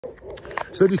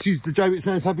So this is the Jaywick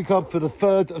Sounds Happy Club for the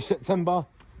 3rd of September,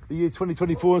 the year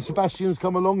 2024. And Sebastian's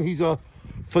come along. He's a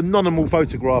phenomenal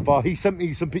photographer. He sent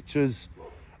me some pictures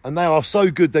and they are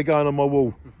so good they're going on my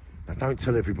wall. Now don't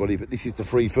tell everybody, but this is the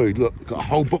free food. Look, got a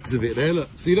whole box of it there, look,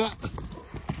 see that?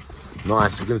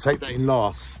 Nice, we're going to take that in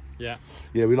last. Yeah.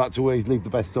 Yeah, we like to always leave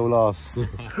the best till last.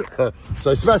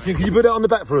 So Sebastian, can you put it on the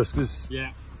back for us? Cause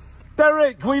yeah.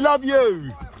 Derek, we love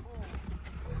you.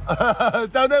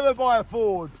 Don't ever buy a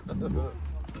Ford.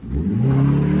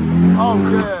 Oh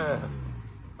yeah,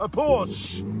 a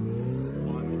Porsche.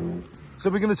 So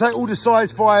we're going to take all the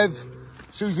size 5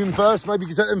 shoes in first. Maybe you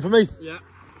can take them for me. Yeah.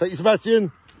 Thank you,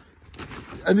 Sebastian.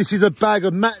 And this is a bag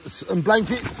of mats and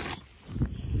blankets.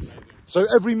 So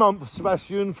every month,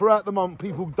 Sebastian, throughout the month,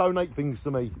 people donate things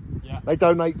to me. Yeah. They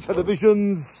donate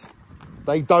televisions,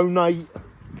 they donate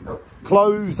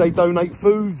clothes, they donate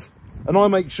food, and I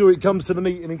make sure it comes to the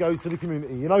meeting and goes to the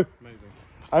community, you know? Amazing.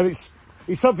 And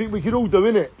it's something we can all do,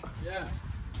 innit? Yeah.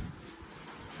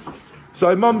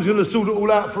 So Mum's going to sort it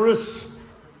all out for us.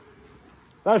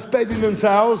 That's bedding and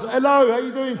towels. Hello, how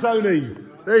you doing, Tony?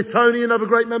 There's Tony, another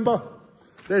great member.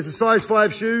 There's the size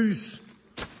 5 shoes.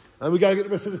 And we go and get the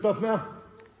rest of the stuff now.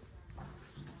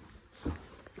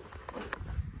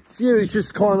 So yeah, it's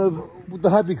just kind of with the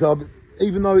Happy Club,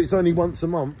 even though it's only once a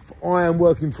month, I am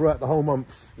working throughout the whole month.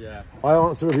 Yeah. I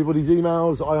answer everybody's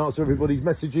emails, I answer everybody's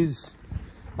messages,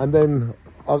 and then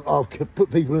I'll put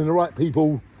people in the right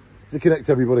people to connect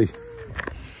everybody.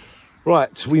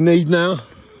 Right, we need now.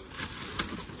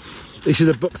 This is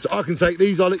a box. I can take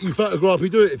these, I'll let you photograph me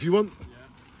do it if you want.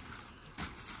 Yeah.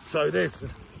 So there's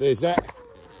that.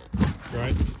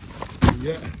 Right.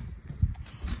 Yeah.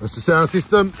 That's the sound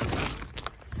system.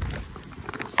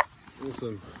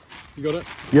 Awesome. You got it?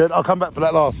 Yeah, I'll come back for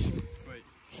that last. Sweet.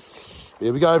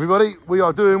 Here we go, everybody. We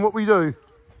are doing what we do.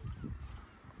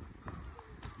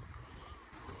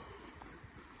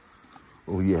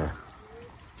 Oh, yeah.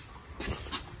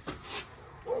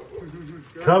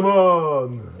 Come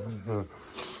on.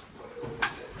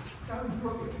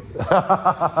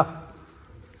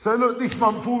 So look, this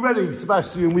month already,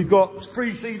 Sebastian, we've got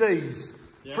 3 CDs,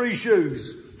 3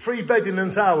 shoes, 3 bedding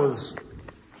and towers.